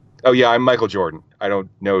Oh, yeah, I'm Michael Jordan. I don't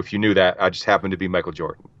know if you knew that. I just happen to be Michael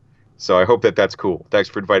Jordan. So I hope that that's cool. Thanks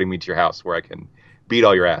for inviting me to your house where I can beat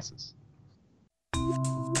all your asses.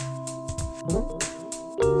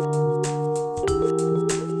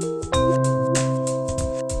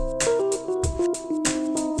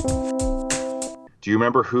 Do you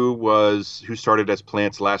remember who started as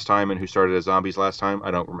plants last time and who started as zombies last time?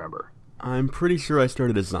 I don't remember. I'm pretty sure I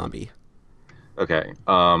started as zombie. Okay,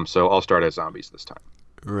 so I'll start as zombies this time.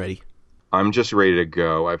 Ready. I'm just ready to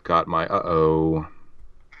go. I've got my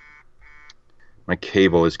my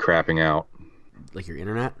cable is crapping out. Like your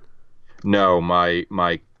internet? No, my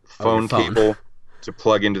phone phone. cable to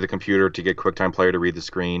plug into the computer to get QuickTime Player to read the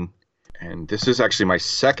screen. And this is actually my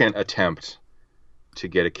second attempt to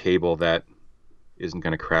get a cable that isn't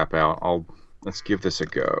going to crap out. Let's give this a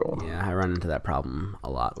go. Yeah, I run into that problem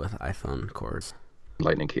a lot with iPhone cords.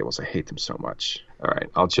 Lightning cables, I hate them so much. All right,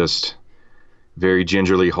 I'll just very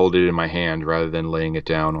gingerly hold it in my hand rather than laying it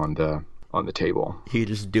down on the table. You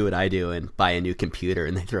just do what I do and buy a new computer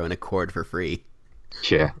and they throw in a cord for free.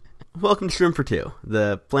 Yeah. Welcome to Shroom for Two,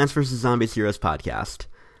 the Plants vs. Zombies Heroes podcast,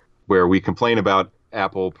 where we complain about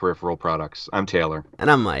Apple peripheral products. I'm Taylor. And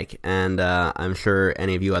I'm Mike, and I'm sure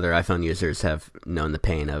any of you other iPhone users have known the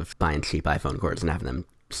pain of buying cheap iPhone cords and having them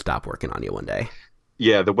stop working on you one day.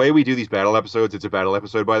 Yeah, the way we do these battle episodes, it's a battle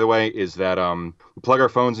episode, by the way, is that we plug our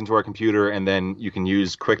phones into our computer, and then you can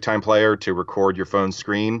use QuickTime Player to record your phone's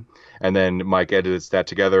screen, and then Mike edits that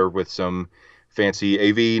together with some fancy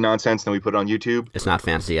AV nonsense, then we put it on YouTube. It's not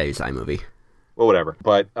fancy, I use iMovie. Well, whatever.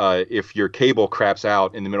 But if your cable craps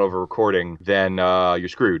out in the middle of a recording, then you're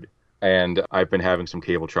screwed. And I've been having some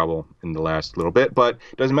cable trouble in the last little bit, but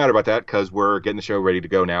it doesn't matter about that because we're getting the show ready to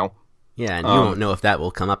go now. Yeah, and you won't know if that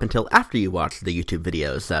will come up until after you watch the YouTube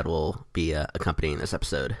videos that will be accompanying this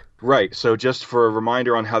episode. Right, so just for a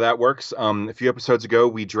reminder on how that works, a few episodes ago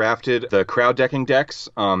we drafted the crowd decking decks.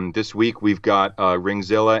 This week we've got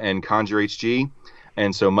Ringzilla and Conjure HG.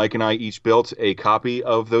 And so Mike and I each built a copy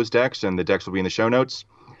of those decks, and the decks will be in the show notes.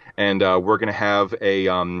 And we're going to have a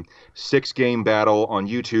 6-game battle on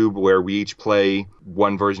YouTube where we each play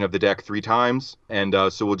one version of the deck 3 times. And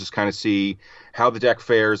so we'll just kind of see how the deck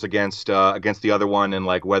fares against the other one, and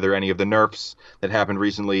like whether any of the nerfs that happened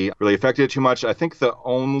recently really affected it too much. I think the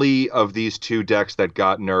only of these 2 decks that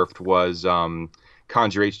got nerfed was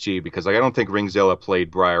Conjure HG, because I don't think Ringzilla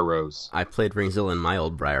played Briar Rose. I played Ringzilla in my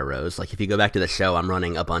old Briar Rose. Like, if you go back to the show, I'm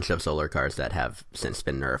running a bunch of solar cards that have since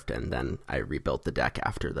been nerfed, and then I rebuilt the deck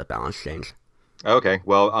after the balance change. Okay,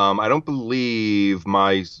 well, I don't believe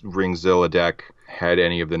my Ringzilla deck had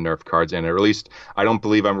any of the nerfed cards in it, or at least I don't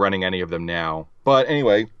believe I'm running any of them now. But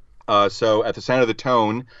anyway, so at the sound of the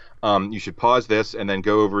tone, you should pause this and then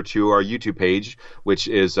go over to our YouTube page, which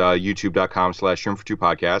is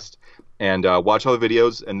youtube.com/Shroom2podcast. And watch all the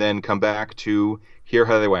videos, and then come back to hear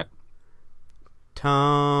how they went.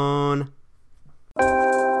 Tone.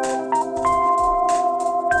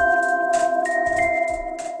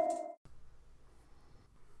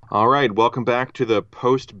 All right, welcome back to the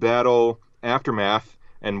post-battle aftermath.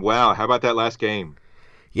 And wow, how about that last game?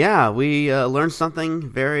 Yeah, we learned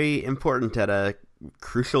something very important at a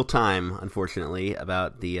crucial time, unfortunately,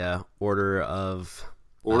 about the order of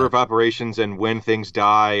operations and when things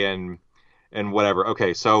die and whatever.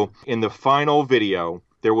 Okay, so in the final video,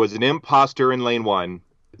 there was an imposter in lane 1,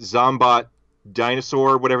 Zombot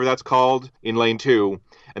Dinosaur, whatever that's called, in lane 2,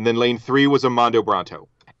 and then lane 3 was a Mondo Bronto.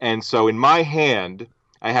 And so in my hand,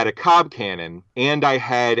 I had a Cob Cannon, and I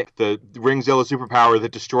had the Ringzilla superpower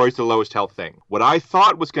that destroys the lowest health thing. What I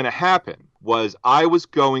thought was going to happen was I was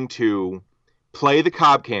going to play the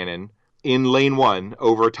Cob Cannon in lane 1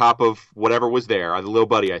 over top of whatever was there, the little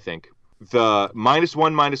buddy, I think. The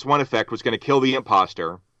 -1/-1 effect was going to kill the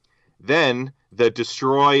imposter. Then the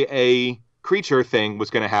destroy a creature thing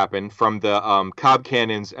was going to happen from the Cob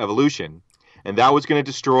Cannon's evolution. And that was going to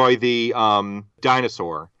destroy the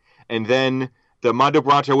dinosaur. And then the Mondo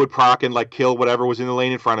Bronto would proc and like kill whatever was in the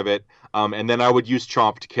lane in front of it. And then I would use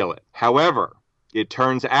Chomp to kill it. However, it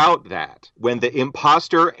turns out that when the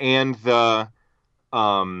imposter and the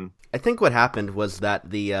I think what happened was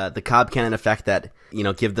that the Cob Cannon effect that,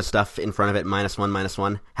 give the stuff in front of it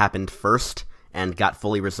 -1/-1 happened first and got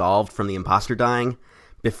fully resolved from the imposter dying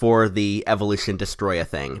before the evolution destroy a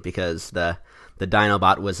thing, because the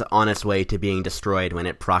Dinobot was on its way to being destroyed when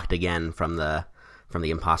it procced again from the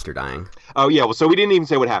imposter dying. Oh yeah, well, so we didn't even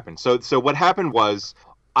say what happened. So what happened was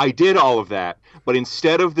I did all of that, but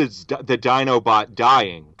instead of the Dinobot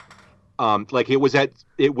dying,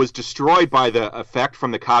 it was destroyed by the effect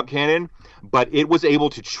from the Cob Cannon, but it was able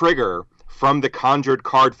to trigger from the conjured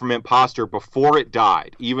card from Imposter before it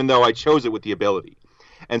died, even though I chose it with the ability.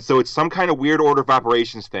 And so it's some kind of weird order of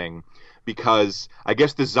operations thing, because I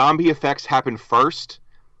guess the zombie effects happen first,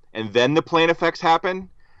 and then the plant effects happen.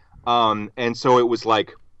 And so it was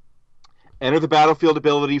like, enter the battlefield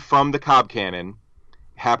ability from the Cobb Cannon,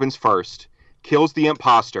 happens first, kills the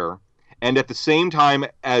imposter, and at the same time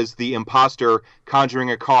as the imposter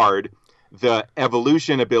conjuring a card, the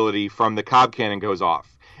evolution ability from the Cobb Cannon goes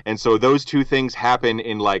off. And so those two things happen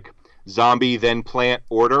in like zombie then plant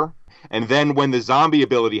order. And then when the zombie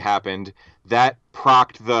ability happened, that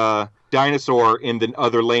procced the dinosaur in the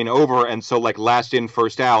other lane over, and so like last in,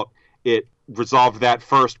 first out, it resolved that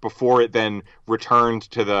first before it then returned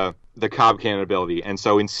to the Cobb Cannon ability. And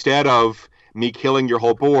so instead of me killing your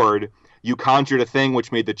whole board, you conjured a thing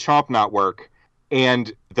which made the chomp not work,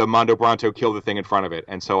 and the Mondo Bronto killed the thing in front of it,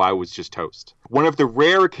 and so I was just toast. One of the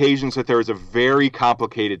rare occasions that there is a very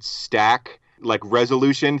complicated stack, like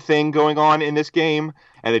resolution thing going on in this game,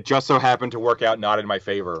 and it just so happened to work out not in my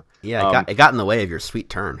favor. Yeah, it got in the way of your sweet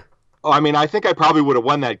turn. Oh, I mean, I think I probably would have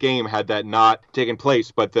won that game had that not taken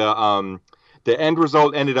place, but the end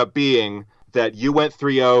result ended up being that you went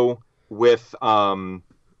 3-0 with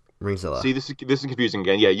Ringzilla. See, this is confusing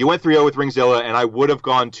again. Yeah, you went 3-0 with Ringzilla, and I would have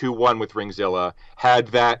gone 2-1 with Ringzilla had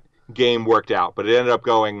that game worked out. But it ended up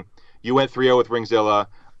going, you went 3-0 with Ringzilla,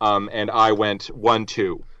 and I went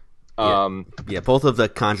 1-2. Yeah, both of the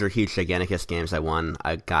Conjure Huge Giganticus games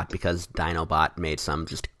I got because Dinobot made some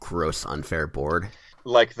just gross, unfair board.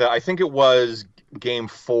 Like I think it was game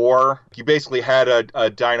 4. You basically had a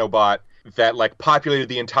Dinobot that like populated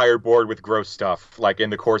the entire board with gross stuff, like in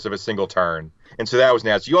the course of a single turn. And so that was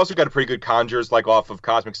nasty. You also got a pretty good conjures, like off of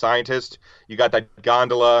Cosmic Scientist. You got that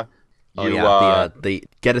Gondola. The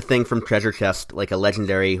get a thing from Treasure Chest, like a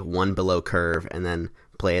legendary one below curve, and then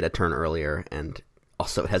play it a turn earlier, and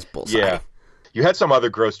also it has Bullseye. Yeah. You had some other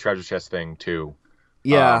gross Treasure Chest thing, too.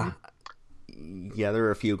 Yeah. Yeah, there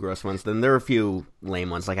were a few gross ones. Then there were a few lame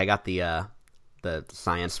ones. Like, I got the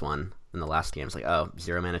science one in the last game. It's like,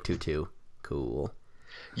 0 mana 2/2. Cool.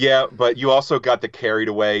 Yeah, but you also got the Carried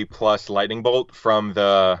Away plus Lightning Bolt from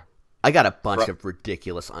the... I got a bunch of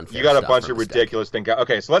ridiculous unfair stuff. You got a bunch of ridiculous things.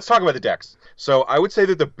 Okay, so let's talk about the decks. So I would say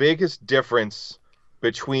that the biggest difference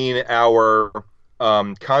between our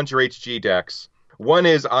Conjure HG decks, one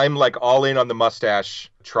is I'm like all in on the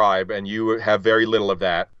Mustache tribe, and you have very little of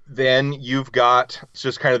that. Then you've got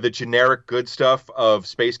just kind of the generic good stuff of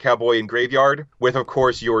Space Cowboy and Graveyard, with, of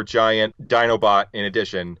course, your giant Dinobot in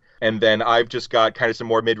addition. And then I've just got kind of some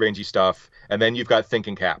more mid-rangey stuff. And then you've got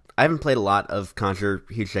Thinking Cap. I haven't played a lot of Conjure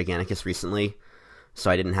Huge Giganticus recently,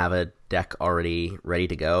 so I didn't have a deck already ready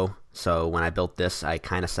to go. So when I built this, I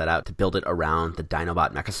kind of set out to build it around the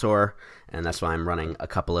Dinobot Mechasaur, and that's why I'm running a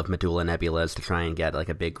couple of Medulla Nebulas to try and get like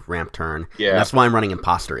a big ramp turn. Yeah. And that's why I'm running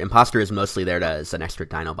Imposter. Imposter is mostly there as an extra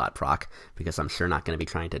Dinobot proc, because I'm sure not going to be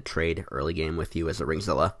trying to trade early game with you as a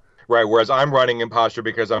Ringzilla. Right, whereas I'm running Imposter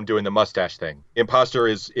because I'm doing the Mustache thing. Imposter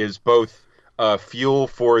is both fuel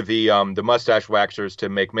for the Mustache Waxers to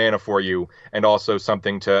make mana for you, and also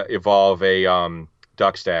something to evolve a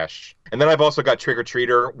Duck Stash. And then I've also got Trick or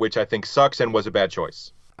Treater, which I think sucks and was a bad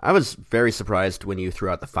choice. I was very surprised when you threw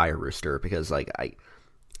out the Fire Rooster, because like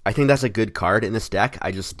I think that's a good card in this deck.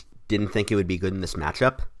 I just didn't think it would be good in this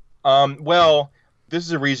matchup. Well, this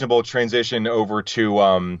is a reasonable transition over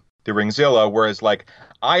to the Ringzilla, whereas like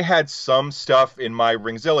I had some stuff in my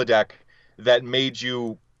Ringzilla deck that made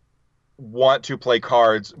you want to play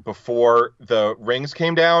cards before the rings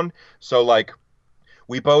came down. So like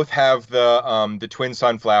we both have the Twin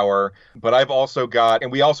Sunflower, but I've also got,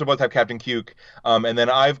 and we also both have Captain Cuke, and then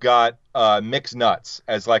I've got Mixed Nuts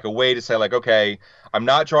as like a way to say like, okay, I'm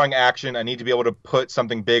not drawing action. I need to be able to put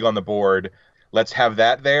something big on the board. Let's have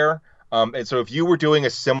that there. And so if you were doing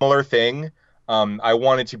a similar thing, I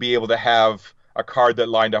wanted to be able to have a card that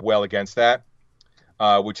lined up well against that,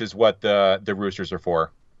 which is what the Roosters are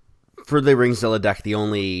for. For the Ringzilla deck, the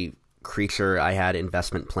only creature I had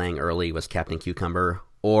investment playing early was Captain Cucumber,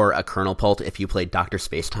 or a Colonel Pult if you played Dr.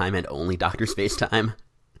 Spacetime and only Dr. Spacetime.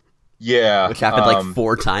 Yeah. Which happened like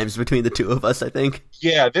 4 times between the two of us, I think.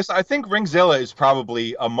 Yeah, I think Ringzilla is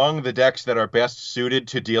probably among the decks that are best suited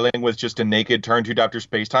to dealing with just a naked turn 2 Dr.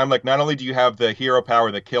 Spacetime. Like, not only do you have the hero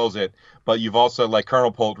power that kills it, but you've also, like,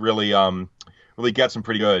 Colonel Pult really gets them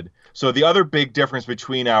pretty good. So the other big difference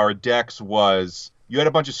between our decks was you had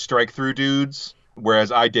a bunch of strike-through dudes,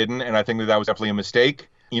 whereas I didn't, and I think that was definitely a mistake.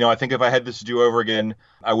 You know, I think if I had this to do over again,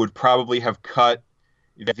 I would probably have cut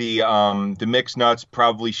the Mixed Nuts,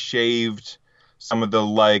 probably shaved some of the,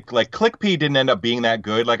 like Click P didn't end up being that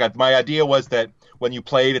good. Like, my idea was that when you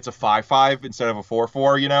played, it's a 5/5 instead of a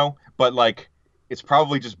 4/4, you know? But, like, it's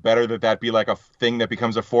probably just better that be like a thing that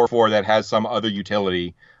becomes a 4/4 that has some other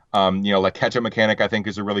utility. Like Ketchup Mechanic, I think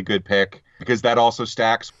is a really good pick because that also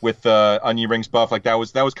stacks with the Onion Rings buff. Like that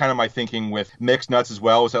was kind of my thinking with Mixed Nuts as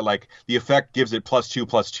well, is that like the effect gives it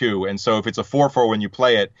 +2/+2, and so if it's a 4/4 when you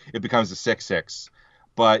play it, it becomes a 6/6.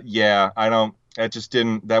 But yeah,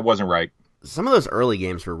 that wasn't right. Some of those early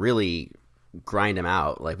games were really grind them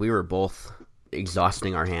out. Like we were both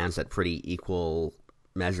exhausting our hands at pretty equal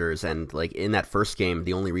measures, and like in that first game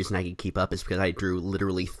the only reason I could keep up is because I drew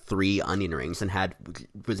literally 3 onion rings and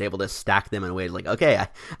was able to stack them in a way like, okay,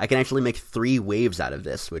 I can actually make 3 waves out of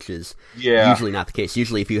this, which is usually not the case.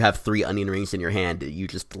 Usually if you have 3 onion rings in your hand, you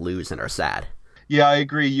just lose and are sad. Yeah, I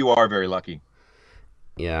agree, you are very lucky.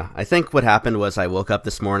 Yeah, I think what happened was I woke up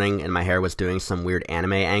this morning and my hair was doing some weird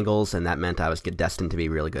anime angles, and that meant I was destined to be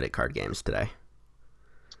really good at card games today.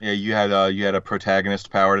 Yeah, you had a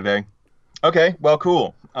protagonist power today. Okay, well,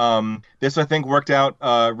 cool. This, I think, worked out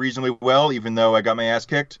reasonably well, even though I got my ass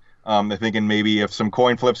kicked. I'm thinking maybe if some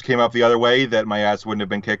coin flips came up the other way, that my ass wouldn't have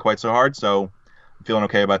been kicked quite so hard, so I'm feeling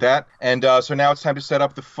okay about that. And so now it's time to set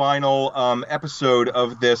up the final episode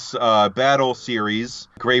of this battle series,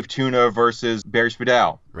 Grave Tuna versus Barry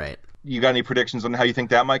Spadal. Right. You got any predictions on how you think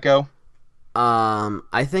that might go?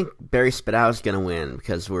 I think Barry Spadal is going to win,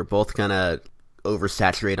 because we're both going to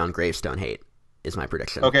oversaturate on Gravestone hate. Is my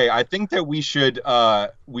prediction. Okay, I think that we should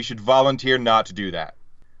volunteer not to do that.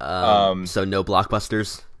 So no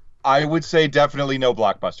blockbusters? I would say definitely no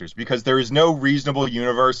blockbusters, because there is no reasonable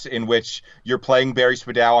universe in which you're playing Barry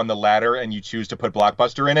Spadal on the ladder and you choose to put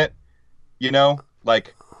blockbuster in it. You know?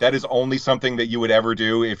 Like, that is only something that you would ever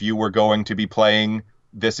do if you were going to be playing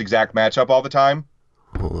this exact matchup all the time.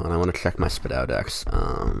 Hold on, I want to check my Spadal decks.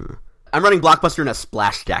 I'm running blockbuster in a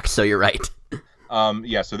splash deck, so you're right.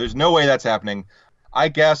 Yeah, so there's no way that's happening. I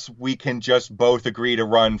guess we can just both agree to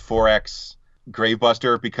run 4X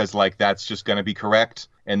Gravebuster, because like that's just going to be correct,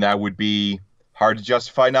 and that would be hard to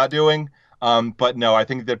justify not doing. But no, I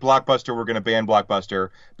think that Blockbuster, we're going to ban Blockbuster,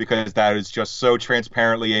 because that is just so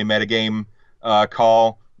transparently a metagame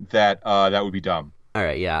call that that would be dumb. All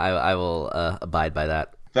right, yeah, I will abide by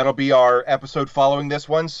that. That'll be our episode following this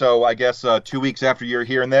one, so I guess 2 weeks after you're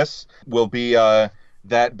hearing this will be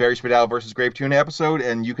that Barry Spadal versus Grave Tuna episode,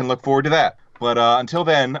 and you can look forward to that. But until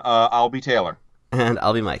then, I'll be Taylor. And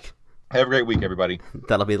I'll be Mike. Have a great week, everybody.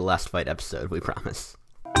 That'll be the last fight episode, we promise.